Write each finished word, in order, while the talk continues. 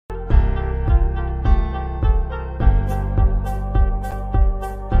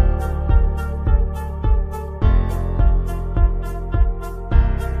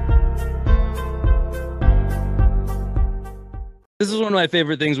This is one of my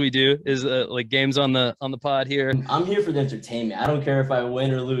favorite things we do is like games on the pod here. I'm here for the entertainment. I don't care if I win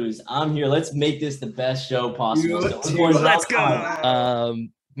or lose. I'm here. Let's make this the best show possible. Let's go.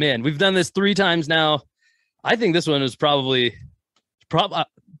 Man, we've done this 3 times now. I think this one was probably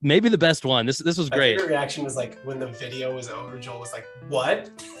maybe the best one. This was great. My reaction was like when the video was over, Joel was like,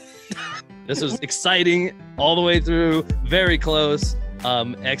 "What?" This was exciting all the way through. Very close.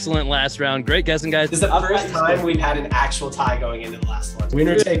 Excellent last round. Great guessing, guys. This is the first time we've had an actual tie going into the last one.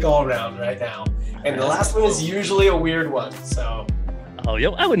 Winner take all round right now. And the last one is usually a weird one. So. Oh,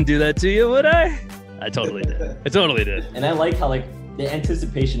 yo, I wouldn't do that to you, would I? I totally did. I totally did. And I like how like the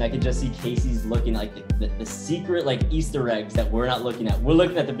anticipation. I could just see Casey's looking like the secret like Easter eggs that we're not looking at. We're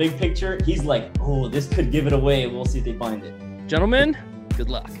looking at the big picture. He's like, oh, this could give it away. We'll see if they find it. Gentlemen, good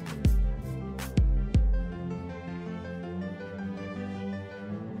luck.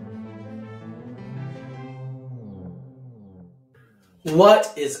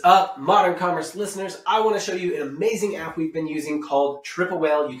 What is up, Modern Commerce listeners? I want to show you an amazing app we've been using called Triple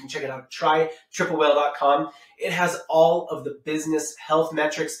Whale. You can check it out at trytriplewhale.com. It has all of the business health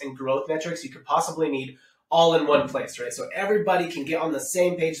metrics and growth metrics you could possibly need all in one place, right? So everybody can get on the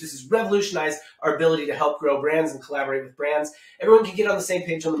same page. This has revolutionized our ability to help grow brands and collaborate with brands. Everyone can get on the same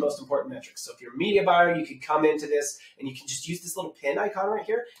page on the most important metrics. So if you're a media buyer, you can come into this and you can just use this little pin icon right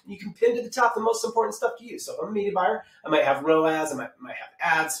here, and you can pin to the top the most important stuff to you. So if I'm a media buyer, I might have ROAS, I might have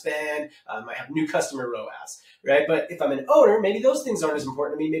ad spend, I might have new customer ROAS, right? But if I'm an owner, maybe those things aren't as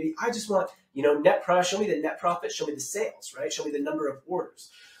important to me. Maybe I just want, net profit, show me the net profit, show me the sales, right? Show me the number of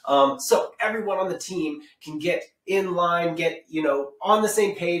orders. So everyone on the team can get in line, get, on the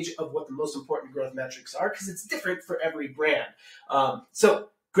same page of what the most important growth metrics are, because it's different for every brand. So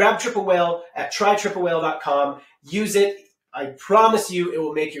grab Triple Whale at trytriplewhale.com. Use it. I promise you it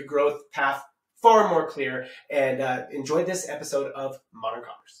will make your growth path far more clear. And enjoy this episode of Modern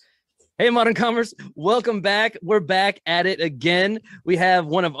Commerce. Hey, Modern Commerce, welcome back. We're back at it again. We have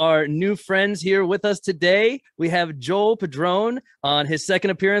one of our new friends here with us today. We have Joel Padrone on his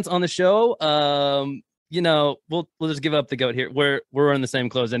second appearance on the show. We'll just give up the goat here. We're in the same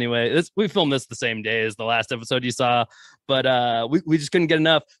clothes anyway. We filmed this the same day as the last episode you saw, but we just couldn't get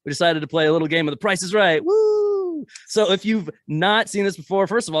enough. We decided to play a little game of The Price is Right. Woo! So if you've not seen this before,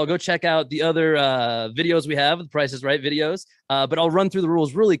 first of all, go check out the other videos we have, The Price is Right videos. But I'll run through the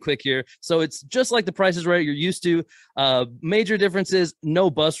rules really quick here. So it's just like The Price is Right you're used to. Major differences, no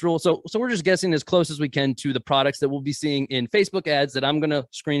bust rule. So we're just guessing as close as we can to the products that we'll be seeing in Facebook ads that I'm going to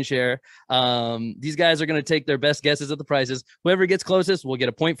screen share. These guys are going to take their best guesses at the prices. Whoever gets closest will get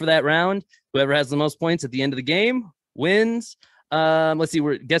a point for that round. Whoever has the most points at the end of the game wins. Let's see,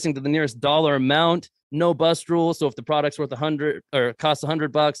 we're guessing to the nearest dollar amount. No bust rule. So if the product's worth $100 or costs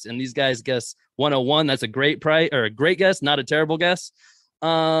 $100 and these guys guess 101, that's a great price or a great guess, not a terrible guess.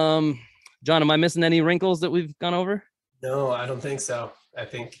 John, am I missing any wrinkles that we've gone over? No, I don't think so. I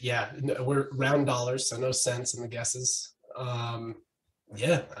think, we're round dollars, so no cents in the guesses. I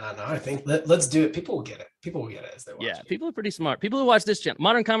think let's do it. People will get it. People will get it as they watch. Yeah, people are pretty smart. People who watch this channel,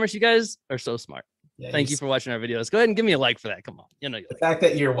 Modern Commerce, you guys are so smart. Yeah, Thank you for watching our videos. Go ahead and give me a like for that. Come on. The fact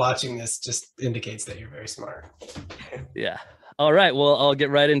that you're watching this just indicates that you're very smart. Yeah. All right. Well, I'll get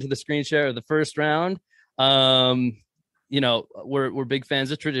right into the screen share of the first round. We're big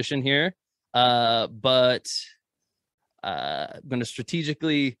fans of tradition here, but I'm going to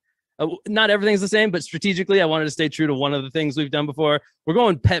strategically, not everything's the same, but strategically, I wanted to stay true to one of the things we've done before. We're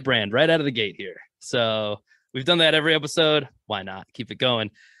going pet brand right out of the gate here. So we've done that every episode. Why not? Keep it going.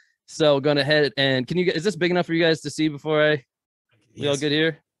 So going ahead and is this big enough for you guys to see before we all good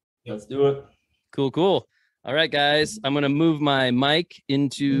here? Yeah, let's do it. Cool. All right, guys, I'm going to move my mic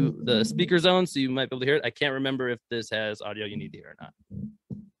into the speaker zone so you might be able to hear it. I can't remember if this has audio you need to hear or not.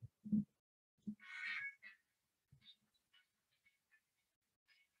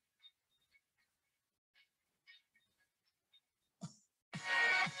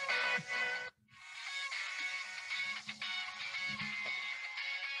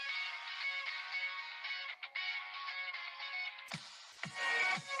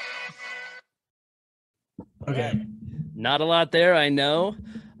 Okay. Not a lot there, I know.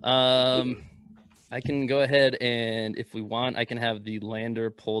 I can go ahead and if we want, I can have the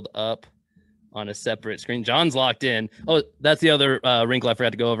lander pulled up on a separate screen. John's locked in. Oh, that's the other wrinkle I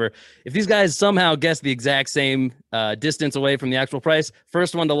forgot to go over. If these guys somehow guess the exact same distance away from the actual price,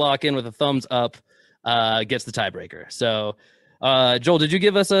 first one to lock in with a thumbs up gets the tiebreaker. So, Joel, did you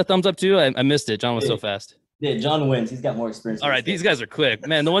give us a thumbs up too? I missed it. John was so fast. Yeah, John wins. He's got more experience. All right, these guys are quick.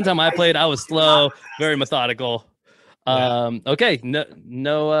 Man, the one time I played, I was slow, very methodical. Okay,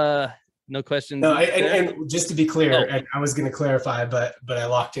 no No questions. No, there? and just to be clear, Oh. and I was going to clarify, but I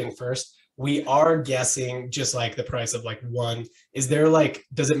locked in first. We are guessing just like the price of like one. Is there like,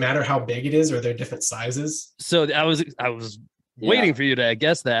 does it matter how big it is, or are there different sizes? So I was waiting for you to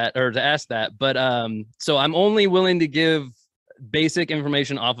guess that or to ask that, but so I'm only willing to give basic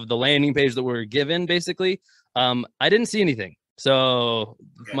information off of the landing page that we're given. Basically, I didn't see anything. So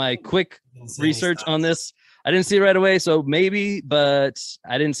Okay. my quick Didn't see any research size. on this, I didn't see it right away. So maybe, but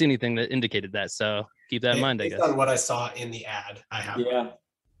I didn't see anything that indicated that. So keep that in mind, I Based guess. on what I saw in the ad, I have. Yeah.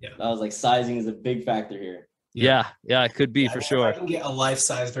 Yeah. I was like, sizing is a big factor here. Yeah, it could be Yeah, for if sure. I can get a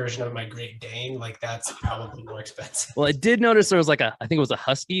life-size version of my Great Dane, like that's probably more expensive. Well, I did notice there was like I think it was a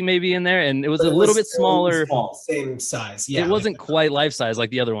husky maybe in there, and it was But a it little was bit smaller. Same size. Yeah, It wasn't quite life size like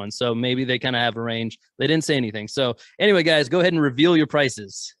the other one, so maybe they kind of have a range. They didn't say anything. So anyway, guys, go ahead and reveal your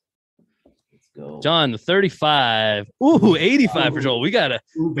prices. Let's go. John, the 35. Ooh, 85 for Joel. We got a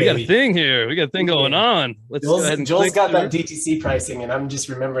thing here. We got a thing going on. Let's go ahead and Joel's click got that through. DTC pricing, and I'm just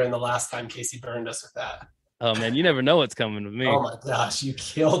remembering the last time Casey burned us with that. Oh man, you never know what's coming with me. Oh my gosh, you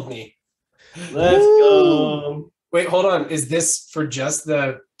killed me. Let's go. Wait, hold on. Is this for just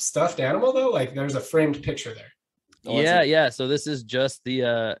the stuffed animal though? Like there's a framed picture there. Oh, Yeah. So this is just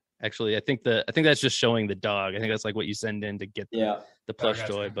the actually I think that's just showing the dog. I think that's like what you send in to get Yeah. the plush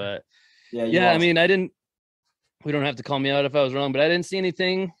gotcha. toy. But Yeah. you yeah, I lost. mean, we don't have to call me out if I was wrong, but I didn't see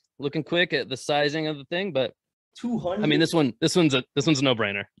anything looking quick at the sizing of the thing. But 200. I mean, this one's a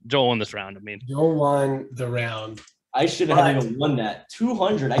no-brainer. Joel won this round. I mean, Joel won the round. I should have even won that.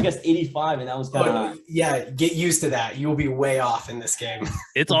 200. I guess 85, and that was kind of high. Yeah, get used to that. You'll be way off in this game.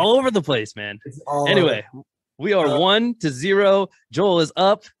 it's all over the place, man. It's all Anyway, we are 1-0. Joel is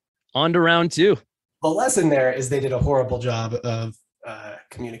up. On to round 2. the lesson there is they did a horrible job of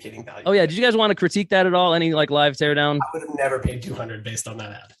communicating value. Oh yeah, did you guys want to critique that at all? Any like live teardown? I would have never paid 200 based on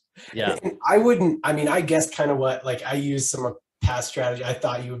that ad. Yeah. And I wouldn't. I mean, I guessed kind of what like I used some past strategy. I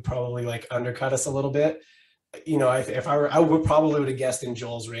thought you would probably like undercut us a little bit. You know, if I were, I would have guessed in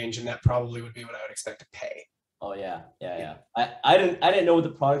Joel's range, and that probably would be what I would expect to pay. Oh yeah. I didn't know what the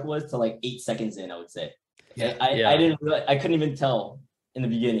product was till like 8 seconds in. I would say. Yeah. I didn't. I couldn't even tell in the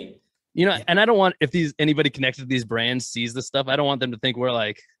beginning. You know, and I don't want if anybody connected to these brands sees this stuff, I don't want them to think we're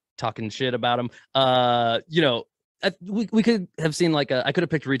like talking shit about them. You know, we could have seen like I could have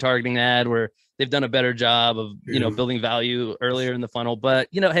picked a retargeting ad where they've done a better job of building value earlier in the funnel. But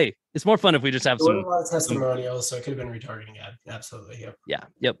you know, hey, it's more fun if we just have There were some. a lot of testimonials, so it could have been a retargeting ad. Absolutely, yep.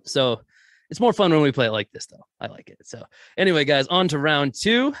 Yep. So it's more fun when we play it like this, though. I like it. So anyway, guys, on to round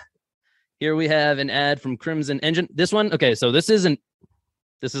 2. Here we have an ad from Crimson Engine. This one, okay. So this is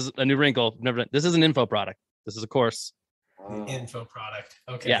a new wrinkle. This is an info product. This is a course. Info product.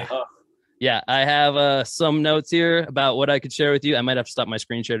 Okay. Yeah. Yeah, I have some notes here about what I could share with you. I might have to stop my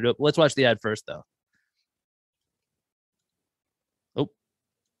screen share to do it. Let's watch the ad first, though. Oh,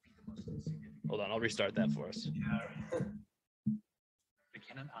 hold on. I'll restart that for us. The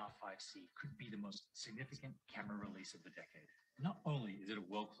Canon R5C could be the most significant camera release of the decade. Not only is it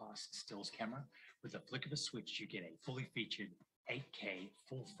a world-class stills camera, with a flick of a switch, you get a fully featured 8K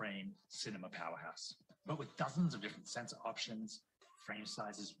full-frame cinema powerhouse. But with dozens of different sensor options, frame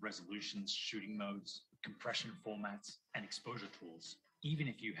sizes, resolutions, shooting modes, compression formats, and exposure tools, even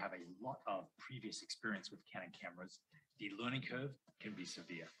if you have a lot of previous experience with Canon cameras, the learning curve can be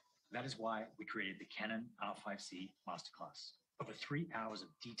severe. That is why we created the Canon R5C Masterclass. Over 3 hours of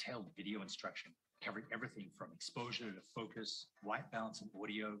detailed video instruction, covering everything from exposure to focus, white balance and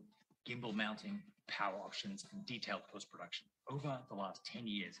audio, gimbal mounting, power options, and detailed post-production. Over the last 10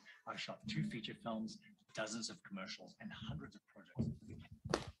 years, I've shot 2 feature films, dozens of commercials, and hundreds of projects.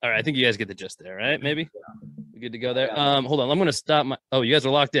 All right, I think you guys get the gist there, right? Maybe we're good to go there. Hold on, I'm gonna stop my. Oh, you guys are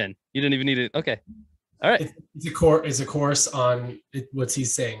locked in. You didn't even need it. Okay. All right. It's a course on what's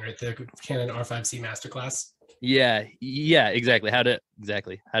he's saying, right? The Canon R5C Masterclass. Yeah, exactly. How to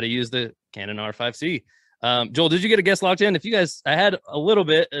use the Canon R5C. Joel, did you get a guest locked in? If you guys, I had a little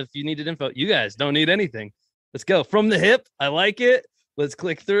bit. If you needed info, you guys don't need anything. Let's go from the hip. I like it. Let's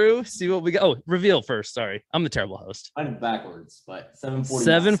click through, see what we got. Oh, reveal first. Sorry, I'm the terrible host. Kind of backwards, but 749.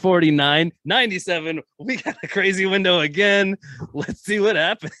 749, 97. We got a crazy window again. Let's see what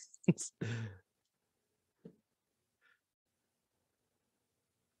happens.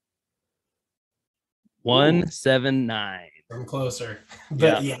 179. I'm closer,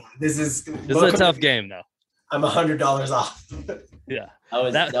 but yeah, this is a tough game though. I'm $100 off. Yeah,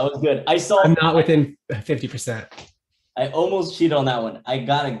 that was good. I'm not within 50%. I almost cheated on that one. I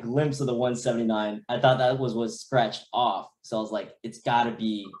got a glimpse of the 179. I thought that was scratched off, so I was like, it's got to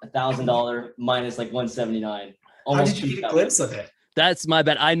be $1,000 minus like 179. How did you get a glimpse of it? That's my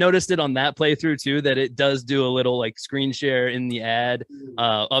bad. I noticed it on that playthrough too, that it does do a little like screen share in the ad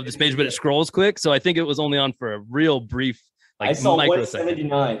of this page, but it scrolls quick. So I think it was only on for a real brief, like I saw microsecond.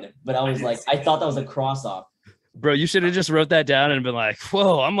 179, but I was like, I thought that was a cross off. Bro, you should have just wrote that down and been like,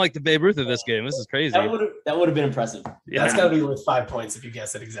 whoa, I'm like the Babe Ruth of this game. This is crazy. That would have been impressive. Yeah. That's got to be worth 5 points if you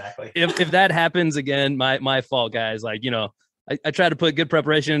guess it exactly. If that happens again, my fault, guys. Like, you know, I try to put good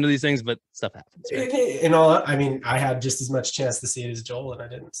preparation into these things, but stuff happens. Right? In all, I mean, I had just as much chance to see it as Joel, and I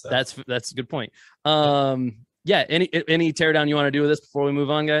didn't. So That's a good point. Yeah. Any teardown you want to do with this before we move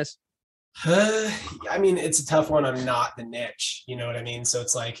on, guys? I mean, it's a tough one. I'm not the niche, you know what I mean? So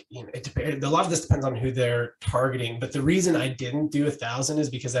it's like, you know, a lot of this depends on who they're targeting. But the reason I didn't do 1,000 is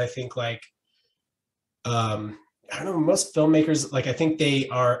because I think like, I don't know, most filmmakers, like I think they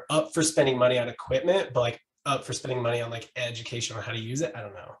are up for spending money on equipment, but like up for spending money on like education on how to use it. I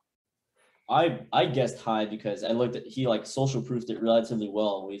don't know. I guessed high because I looked at, he like social proofed it relatively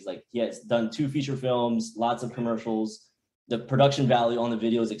well. He's like, he has done 2 feature films, lots of commercials. The production value on the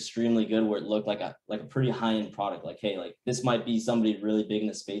video is extremely good, where it looked like a pretty high-end product. Like, hey, like this might be somebody really big in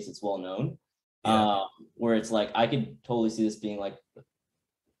the space. It's well known. Yeah. Where it's like, I could totally see this being like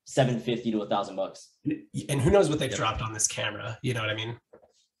 $750 to $1,000. And who knows what they've dropped on this camera? You know what I mean?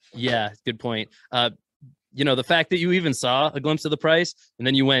 Yeah, good point. You know, the fact that you even saw a glimpse of the price and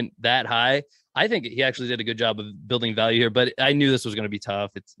then you went that high, I think he actually did a good job of building value here, but I knew this was going to be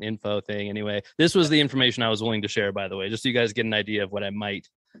tough. It's an info thing anyway. This was the information I was willing to share, by the way, just so you guys get an idea of what I might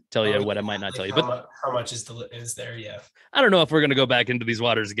tell you, what I might not tell you. But how much is there? Yeah. I don't know if we're going to go back into these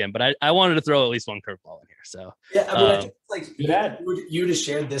waters again, but I wanted to throw at least one curveball in here. So yeah, I mean, I think like you just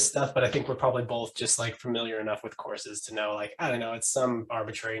shared this stuff, but I think we're probably both just like familiar enough with courses to know, like, I don't know, it's some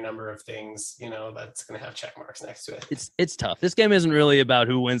arbitrary number of things, you know, that's going to have check marks next to it. It's tough. This game isn't really about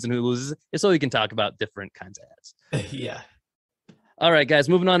who wins and who loses. It's so we can talk about different kinds of ads. Yeah. All right, guys,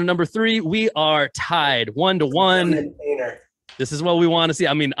 moving on to number 3. We are tied 1-1. This is what we want to see.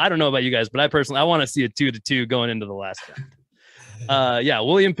 I mean, I don't know about you guys, but I want to see a 2-2 going into the last round. Yeah,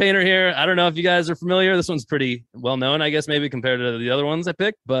 William Painter here. I don't know if you guys are familiar. This one's pretty well known, I guess, maybe compared to the other ones I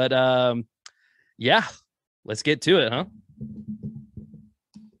picked. But yeah, let's get to it, huh?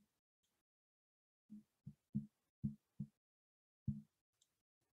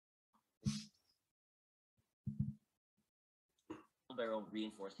 Barrel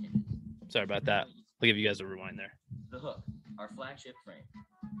reinforced hinges. Sorry about that. I'll give you guys a rewind there. The Hook, our flagship frame,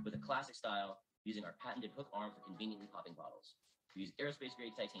 with a classic style, using our patented hook arm for conveniently popping bottles. We use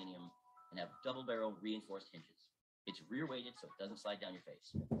aerospace-grade titanium and have double-barrel reinforced hinges. It's rear-weighted so it doesn't slide down your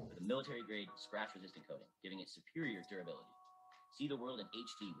face, with a military-grade scratch-resistant coating, giving it superior durability. See the world in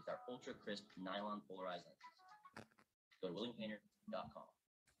HD with our ultra-crisp nylon polarized lenses. Go to williampainter.com.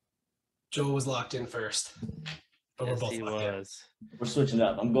 Joel was locked in first. But Yes, we're both he locked in. was. We're switching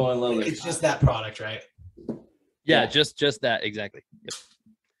up. I'm going low. It's just that product, right? Yeah, Yeah. just that exactly. Yep.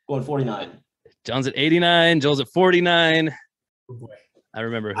 Going 49. John's at 89. Joel's at 49. Oh boy. I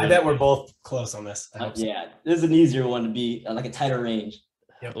remember. I bet we're both close on this. I hope so. Yeah, this is an easier one to be like a tighter range.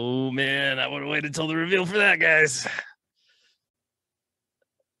 Oh man, I would have waited till the reveal for that, guys.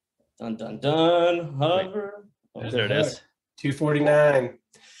 Dun dun dun. Hover. There it is. 249.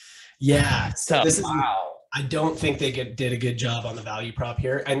 Yeah. Tough. This is Wow. I don't think they did a good job on the value prop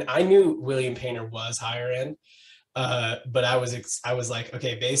here. And I knew William Painter was higher end, but I was like,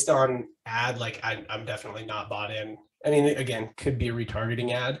 okay, based on ad, like I'm definitely not bought in. I mean, again, could be a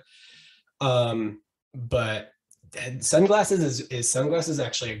retargeting ad, but sunglasses is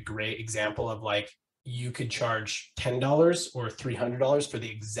actually a great example of like you could charge $10 or $300 for the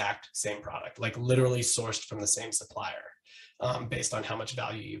exact same product, like literally sourced from the same supplier, based on how much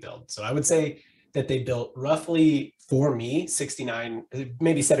value you build. So I would say that they built roughly, for me, $69,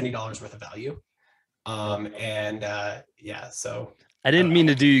 maybe $70 worth of value. Yeah, so I didn't mean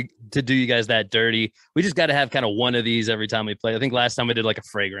to do you guys that dirty. We just got to have kind of one of these every time we play. I think last time we did like a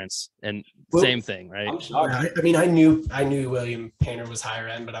fragrance, and same thing, right? I'm shocked. I mean, I knew William Painter was higher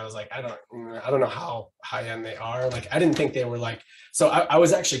end, but I was like, I don't know how high end they are. Like, I didn't think they were like. So I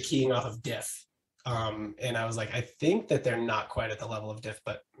was actually keying off of diff, and I was like, I think that they're not quite at the level of diff,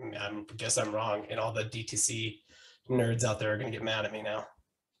 but I guess I'm wrong. And all the DTC nerds out there are gonna get mad at me now.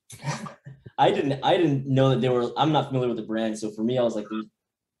 I didn't know that they were. I'm not familiar with the brand, so for me, I was like,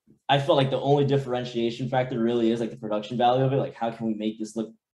 I felt like the only differentiation factor really is like the production value of it. Like, how can we make this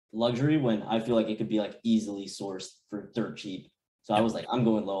look luxury when I feel like it could be like easily sourced for dirt cheap? So I was like, I'm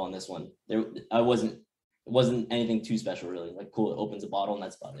going low on this one. It wasn't anything too special really. Like, cool, it opens a bottle and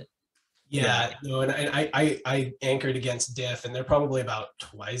that's about it. Yeah, no, and I anchored against Diff, and they're probably about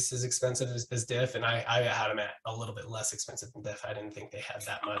twice as expensive as Diff, and I had them at a little bit less expensive than Diff. I didn't think they had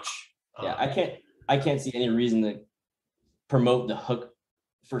that much. Yeah, I can't see any reason to promote the hook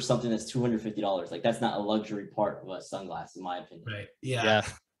for something that's $250. Like that's not a luxury part of a sunglass, in my opinion. Right. Yeah. Yeah.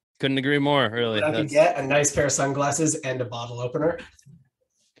 Couldn't agree more, really. But I could get a nice pair of sunglasses and a bottle opener.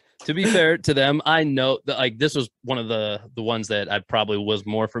 To be fair to them, I know that like this was one of the ones that I probably was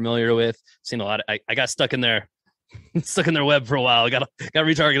more familiar with. Seen a lot of, I got stuck in their web for a while. Got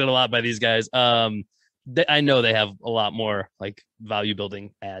retargeted a lot by these guys. I know they have a lot more like value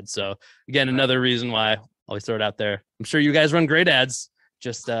building ads. So again, another reason why I always throw it out there. I'm sure you guys run great ads.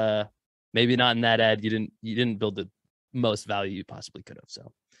 Just maybe not in that ad. You didn't build the most value you possibly could have.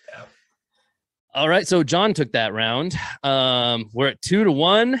 So yeah. All right, so John took that round. We're at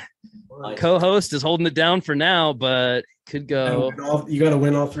 2-1. Co-host is holding it down for now, but could go. You got to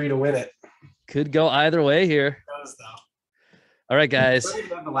win all three to win it. Could go either way here. All right, guys. I don't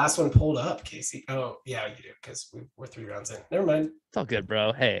even have the last one pulled up, Casey. Oh, yeah, you do, because we're 3 rounds in. Never mind. It's all good,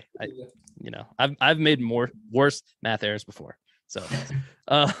 bro. Hey, I've made worse math errors before. So,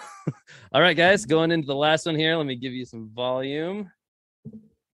 all right, guys, going into the last one here. Let me give you some volume.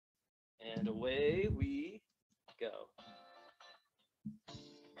 And away we go.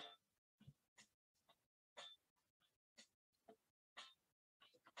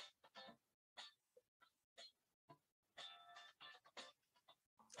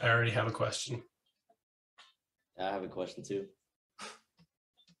 I already have a question. I have a question too.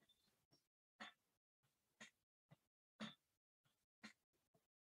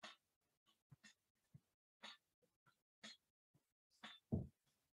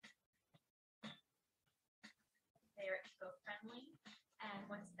 And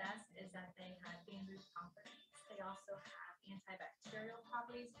what's best is that they have bamboo properties. They also have antibacterial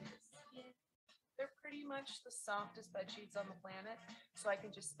properties for your skin. They're pretty much the softest bed sheets on the planet, so I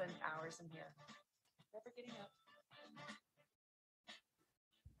can just spend hours in here. Never getting up.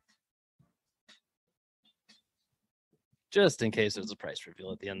 Just in case there's a price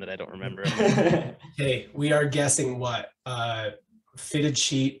reveal at the end that I don't remember. Okay, we are guessing what? Fitted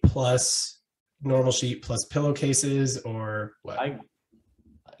sheet plus normal sheet plus pillowcases, or what?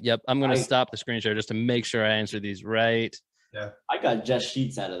 Yep, I'm going to stop the screen share just to make sure I answer these right. Yeah, I got just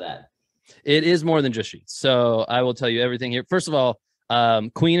sheets out of that. It is more than just sheets. So I will tell you everything here. First of all,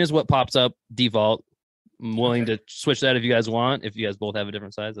 queen is what pops up default. I'm willing to switch that if you guys want. If you guys both have a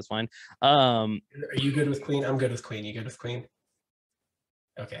different size, that's fine. Are you good with queen? I'm good with queen. You good with queen?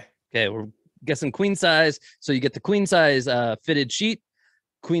 Okay. Okay, we're guessing queen size. So you get the queen size fitted sheet,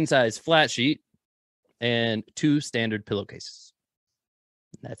 queen size flat sheet, and 2 standard pillowcases.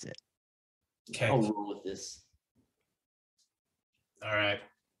 That's it. Okay. I'll roll with this. All right.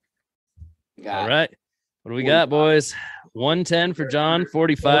 All right. What do we got, boys? 110 for John,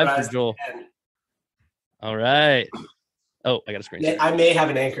 45 for Joel. All right. Oh, I got a screen share. I may have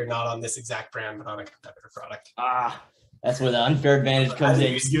an anchor not on this exact brand, but on a competitor product. That's where the unfair advantage comes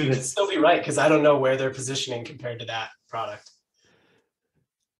in. You could still be right, because I don't know where they're positioning compared to that product.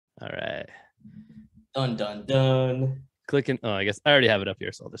 All right. Dun, dun, dun. Clicking. Oh, I guess I already have it up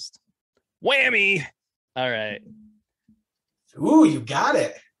here, so I'll just whammy. All right. Ooh, you got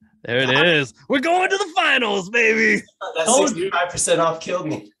it. There it is. We're going to the finals, baby. That 65% off killed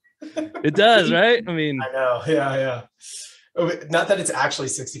me. It does, right? I mean, I know. Yeah. Not that it's actually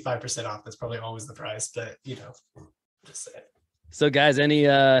 65% off. That's probably always the price, but just say it. So guys,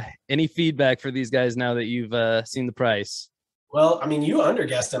 any feedback for these guys now that you've seen the price? Well, I mean, you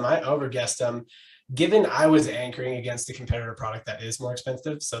underguessed them. I overguessed them. Given I was anchoring against a competitor product that is more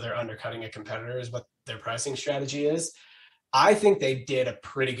expensive, so they're undercutting a competitor is what their pricing strategy is. I think they did a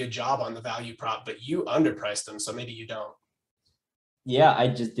pretty good job on the value prop, but you underpriced them, so maybe you don't. Yeah, I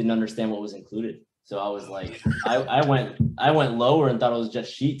just didn't understand what was included. So I was like, I went lower and thought it was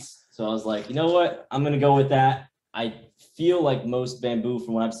just sheets. So I was like, you know what? I'm gonna go with that. I feel like most bamboo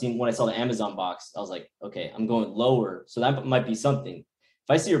from what I've seen when I saw the Amazon box, I was like, okay, I'm going lower. So that might be something. If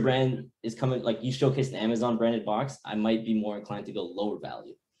I see your brand is coming, like you showcased an Amazon branded box, I might be more inclined to go lower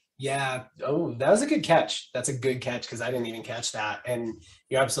value. Yeah. Oh, that was a good catch. That's a good catch, because I didn't even catch that. And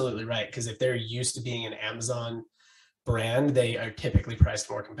you're absolutely right, because if they're used to being an Amazon brand, they are typically priced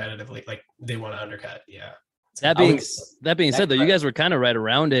more competitively. Like they want to undercut. Yeah. That being said, though, you guys were kind of right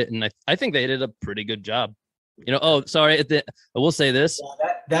around it, and I think they did a pretty good job. Oh, sorry. I will say this.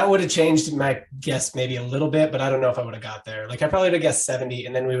 Yeah, that would have changed my guess maybe a little bit, but I don't know if I would have got there. Like I probably would have guessed 70,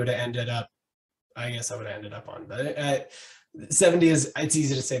 and then we would have ended up. I guess I would have ended up on, but 70 is. It's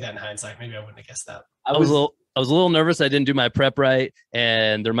easy to say that in hindsight. Maybe I wouldn't have guessed that. I was a I was a little nervous. I didn't do my prep right,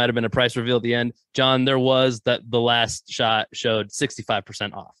 and there might have been a price reveal at the end. John, there was that the last shot showed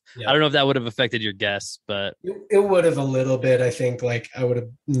 65% off. Yeah. I don't know if that would have affected your guess, but It would have a little bit. I think like I would have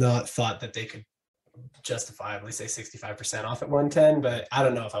not thought that they could justifiably say 65% off at 110, but I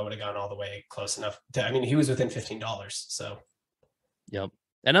don't know if I would have gone all the way close enough to, I mean, he was within $15. So yep.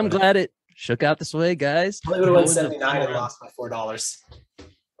 And I'm glad it shook out this way, guys. probably would have went Going to 79 and final lost by $4.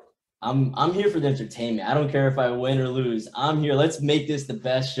 I'm here for the entertainment. I don't care if I win or lose. I'm here. Let's make this the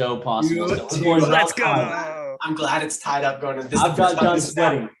best show possible. You So too. we're going Let's down. go. I'm glad it's tied up going into this. I've got John This is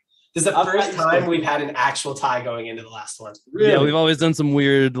sweating. the I've first got- time we've had an actual tie going into the last one. Yeah, we've always done some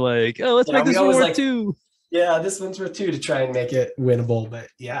weird like, oh, let's Yeah, make we this one always work like- too. Yeah, this one's worth 2 to try and make it winnable. But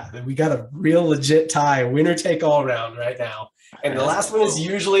yeah, we got a real legit tie, winner take all round right now. And the last one is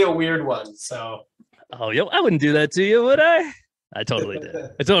usually a weird one. So Oh, yo, I wouldn't do that to you, would I? I totally did.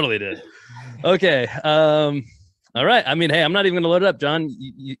 I totally did. Okay. All right. I mean, hey, I'm not even going to load it up, John.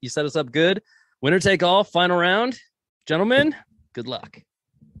 You set us up good. Winner take all, final round. Gentlemen, good luck.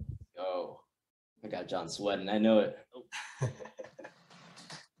 Oh, I got John sweating. I know it.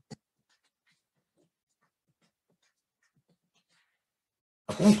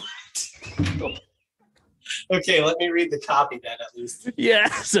 okay, let me read the copy then at least. Yeah.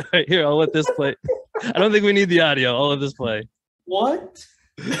 Sorry. Here, I'll let this play. I don't think we need the audio. I'll let this play. What?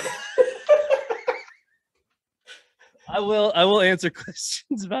 I will answer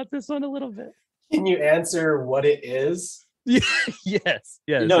questions about this one a little bit. Can you answer what it is? Yeah, yes.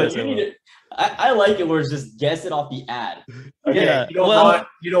 Yes. No, yes, you I need will. to. I like it where it's just guess it off the ad. Okay, Yeah, you don't well-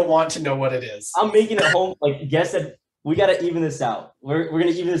 want to know what it is. I'm making it home. Like guess it. We gotta even this out. We're gonna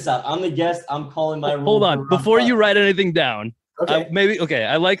even this out. I'm the guest. I'm calling my. Hold rule on. for round Before you five. write anything down, Okay. okay.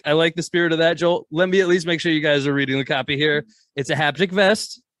 I like the spirit of that, Joel. Let me at least make sure you guys are reading the copy here. It's a haptic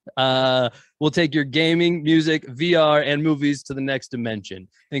vest. We'll take your gaming, music, VR, and movies to the next dimension.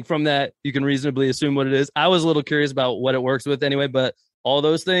 I think from that you can reasonably assume what it is. I was a little curious about what it works with anyway, but all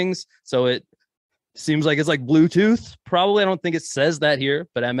those things. So it seems like it's like Bluetooth. Probably, I don't think it says that here,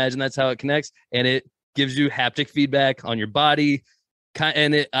 but I imagine that's how it connects, and it gives you haptic feedback on your body.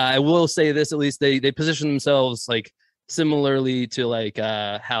 And it, I will say this, at least they position themselves like similarly to like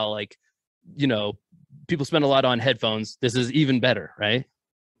how like, you know, people spend a lot on headphones. This is even better, right?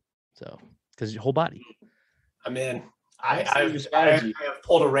 So because your whole body. I'm in. I see I your strategy. have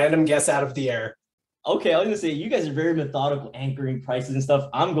pulled a random guess out of the air. Okay, I was gonna say you guys are very methodical, anchoring prices and stuff.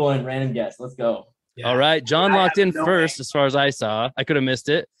 I'm going random guess. Let's go. Yeah. All right, John I locked have in no first, as far as I saw. I could have missed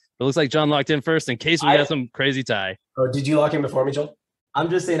it. It looks like John locked in first in case we I- got some crazy tie. Oh, did you lock in before me, Joel? I'm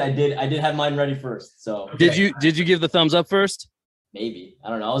just saying I did have mine ready first. So Okay. Did you give the thumbs up first? maybe. I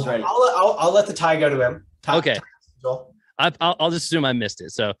don't know. I was ready. I'll let the tie go to him. Okay. Joel. I'll just assume I missed it.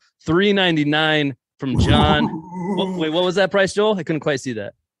 So $3.99 from John. Wait, what was that price, Joel? I couldn't quite see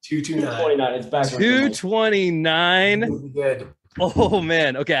that. 229. 29. It's backwards. $2.29. Good. Oh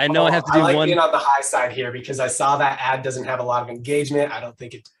man. Okay, I know I have to do like one. being on the high side here because I saw that ad doesn't have a lot of engagement. I don't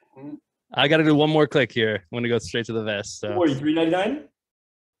think it. I got to do one more click here. I'm gonna go straight to the vest. So $3.99.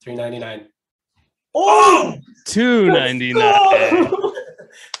 $3.99. Oh, $2.99.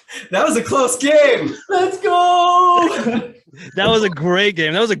 That was a close game. let's go. That was a great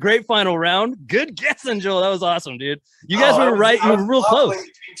game. That was a great final round. Good guessing, Joel. That was awesome, dude. You guys were right. You were real close.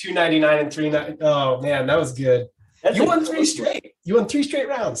 Between $2.99 and $3.99. Oh man, that was good. That's You a won close 3 one. straight. You won 3 straight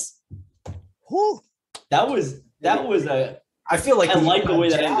rounds. That was a. I feel like I like the way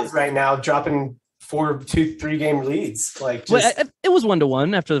that Jazz ended. right now, dropping 4-2-3 game leads. Like just, Well, it was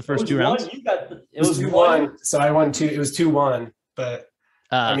 1-1 after the first it was two rounds. one, you got the- it was 2-1. So I won 2. It was 2-1. But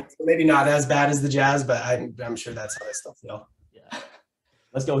I mean, maybe not as bad as the Jazz, but I'm sure that's how I still feel. Yeah.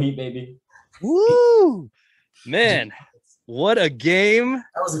 Let's go Heat, baby. Woo, man, what a game!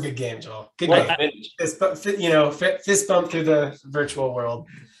 That was a good game, Joel. Good What game. a finish. Fist bump through the virtual world.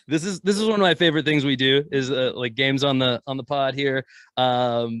 This is one of my favorite things we do is like games on the pod here.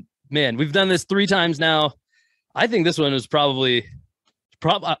 Man, we've done this 3 times now. I think this one was probably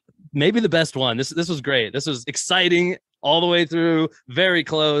maybe the best one. This was great. This was exciting all the way through. Very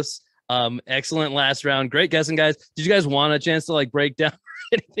close. Excellent last round. Great guessing, guys. Did you guys want a chance to like break down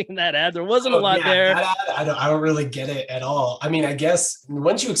anything in that ad? There wasn't a lot Yeah, there. that ad, I don't really get it at all. I mean, I guess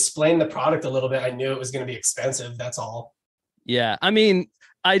once you explain the product a little bit, I knew it was going to be expensive. That's all. Yeah, I mean,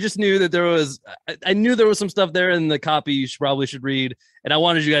 I just knew that there was. I knew there was some stuff there in the copy you probably should read, and I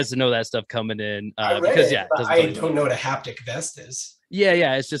wanted you guys to know that stuff coming in I read because it, yeah, it but doesn't I tell you don't know what a haptic vest is.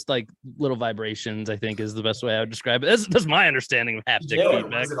 Yeah, it's just like little vibrations, I think is the best way I would describe it. That's my understanding of Did haptic you know what it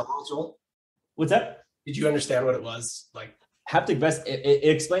feedback. was at all, Joel? What's that? Did you understand what it was? Like haptic vest, it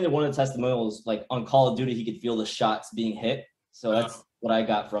explained in one of the testimonials, like on Call of Duty, he could feel the shots being hit. So that's what I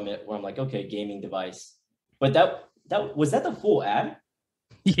got from it, where I'm like, okay, gaming device. But that was that the full ad?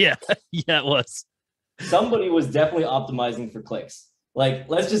 Yeah, yeah, it was. Somebody was definitely optimizing for clicks. Like,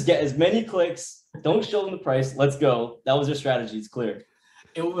 let's just get as many clicks. Don't show them the price. Let's go. That was their strategy. It's clear.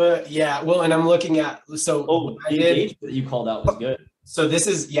 Yeah. Well, and I'm looking at the engagement that you called out was good. So this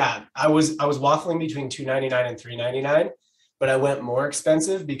is I was waffling between $299 and $399, but I went more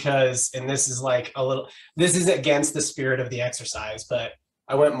expensive because, and this is like this is against the spirit of the exercise, but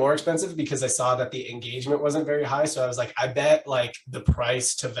I went more expensive because I saw that the engagement wasn't very high. So I was like, I bet like the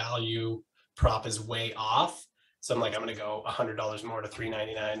price to value prop is way off. So I'm like, I'm gonna go $100 more to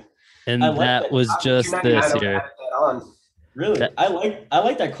 $399. And that was just this year. Really? I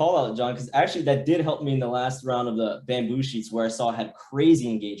like that call out, John, because actually that did help me in the last round of the bamboo sheets where I saw had crazy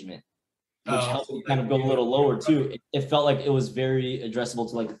engagement, which helped me kind of go a little lower too. It felt like it was very addressable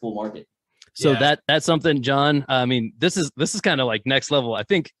to like the full market. So that's something, John. I mean, this is kind of like next level. I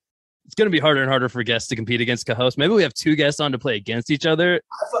think it's going to be harder and harder for guests to compete against co-hosts. Maybe we have two guests on to play against each other.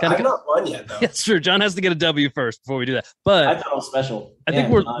 I've not won yet, though. Yes, sure. John has to get a W first before we do that. But I thought it was special. I think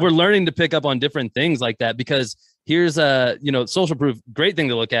we're learning to pick up on different things like that, because here's Social Proof, great thing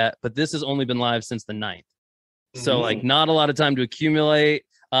to look at, but this has only been live since the 9th. So like not a lot of time to accumulate.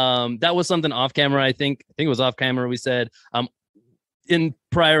 That was something off camera. I think it was off camera. We said, in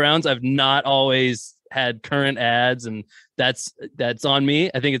prior rounds, I've not always had current ads, and that's on me.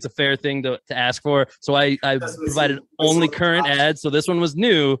 I think it's a fair thing to ask for. So I provided only current ads. So this one was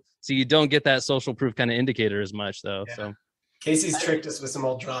new. So you don't get that social proof kind of indicator as much though. Yeah. So Casey's tricked us with some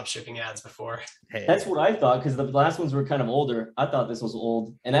old drop shipping ads before. Hey. That's what I thought, because the last ones were kind of older. I thought this was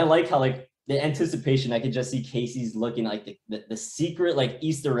old. And I like how like the anticipation, I could just see Casey's looking like the secret like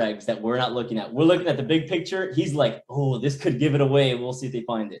Easter eggs that we're not looking at. We're looking at the big picture. He's like, oh, this could give it away. We'll see if they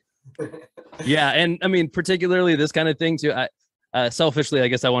find it. Yeah. And I mean, particularly this kind of thing too. I selfishly, I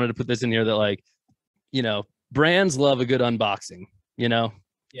guess I wanted to put this in here that like, brands love a good unboxing, Yeah.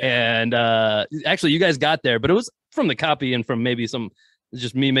 And actually you guys got there, but it was from the copy and from maybe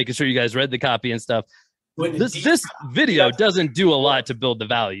just me making sure you guys read the copy and stuff. This video doesn't do a lot to build the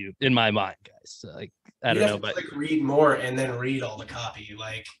value in my mind, guys. Like, I don't know, but like read more and then read all the copy.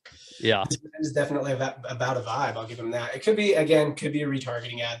 Like, yeah, it's definitely about a vibe. I'll give them that. It could be a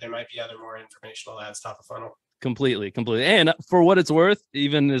retargeting ad. There might be other more informational ads top of funnel. Completely. And for what it's worth,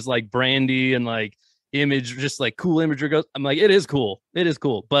 even as like brandy and like image, just like cool imagery goes, I'm like, it is cool,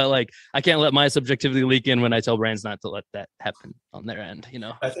 but like I can't let my subjectivity leak in when I tell brands not to let that happen on their end.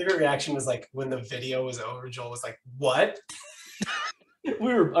 My favorite reaction was like when the video was over, Joel was like, what?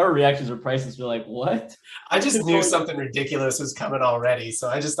 Our reactions were priceless. We're like, what? I just knew something ridiculous was coming already, so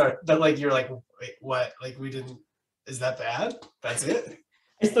I just started. But like, you're like, wait, what? Like, we didn't. Is that the ad? That's it?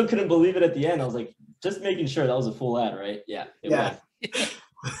 I still couldn't believe it at the end. I was like, just making sure that was a full ad, right? Yeah. It was.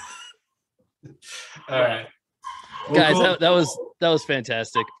 All right, guys, cool. that was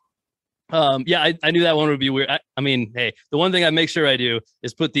fantastic. I knew that one would be weird. I mean, hey, the one thing I make sure I do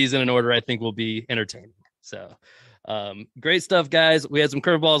is put these in an order I think will be entertaining. So great stuff, guys. We had some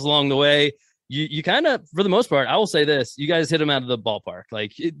curveballs along the way. You kind of, for the most part, I will say this, you guys hit them out of the ballpark.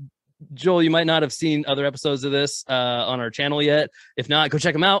 Like Joel, you might not have seen other episodes of this on our channel yet. If not, go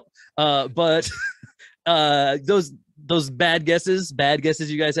check them out. But those bad guesses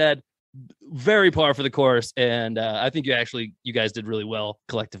you guys had, very par for the course, and I think you guys did really well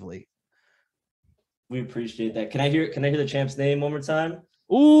collectively. We appreciate that. Can I hear the champ's name one more time?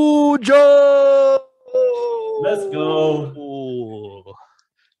 Ooh, Joe! Let's go. Ooh,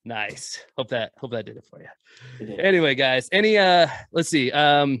 nice. Hope that did it for you. Anyway, guys, let's see.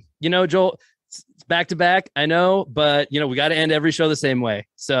 Joel, it's back to back, I know, but we got to end every show the same way.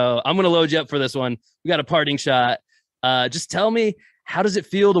 So I'm gonna load you up for this one. We got a parting shot. Just tell me, how does it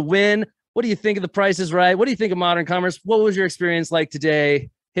feel to win? What do you think of The Price is Right? What do you think of Modern Commerce? What was your experience like today?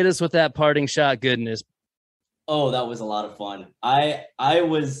 Hit us with that parting shot goodness. Oh, that was a lot of fun. I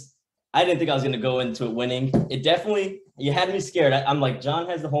didn't think I was going to go into it winning. It definitely, you had me scared. I'm like, John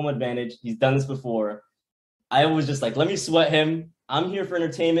has the home advantage. He's done this before. I was just like, let me sweat him. I'm here for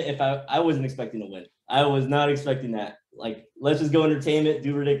entertainment. I wasn't expecting to win. I was not expecting that. Like, let's just go entertainment,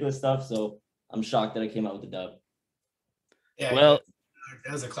 do ridiculous stuff. So I'm shocked that I came out with the dub. Yeah, well,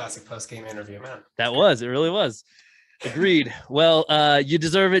 that was a classic post-game interview, man. It really was. Agreed. Well, you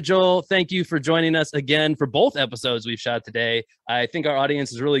deserve it, Joel. Thank you for joining us again for both episodes we've shot today. I think our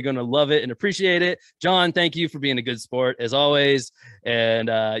audience is really going to love it and appreciate it. John, thank you for being a good sport as always. And,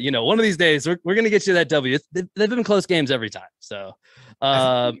 one of these days we're going to get you that W. They've been close games every time. So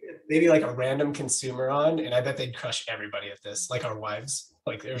maybe like a random consumer on, and I bet they'd crush everybody at this, like our wives.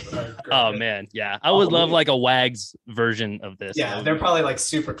 Like oh man, yeah. I would love like a WAGs version of this. Yeah, they're probably like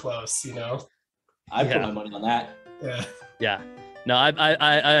super close, I put my money on that. Yeah. No,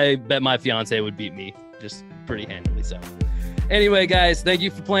 I bet my fiance would beat me just pretty handily. So anyway, guys, thank you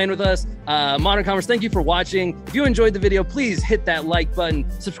for playing with us. Modern Commerce, thank you for watching. If you enjoyed the video, please hit that like button,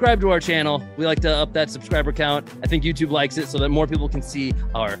 subscribe to our channel. We like to up that subscriber count. I think YouTube likes it so that more people can see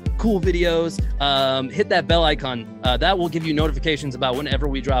our cool videos. Hit that bell icon. That will give you notifications about whenever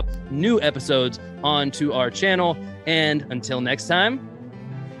we drop new episodes onto our channel. And until next time,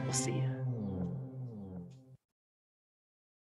 we'll see you.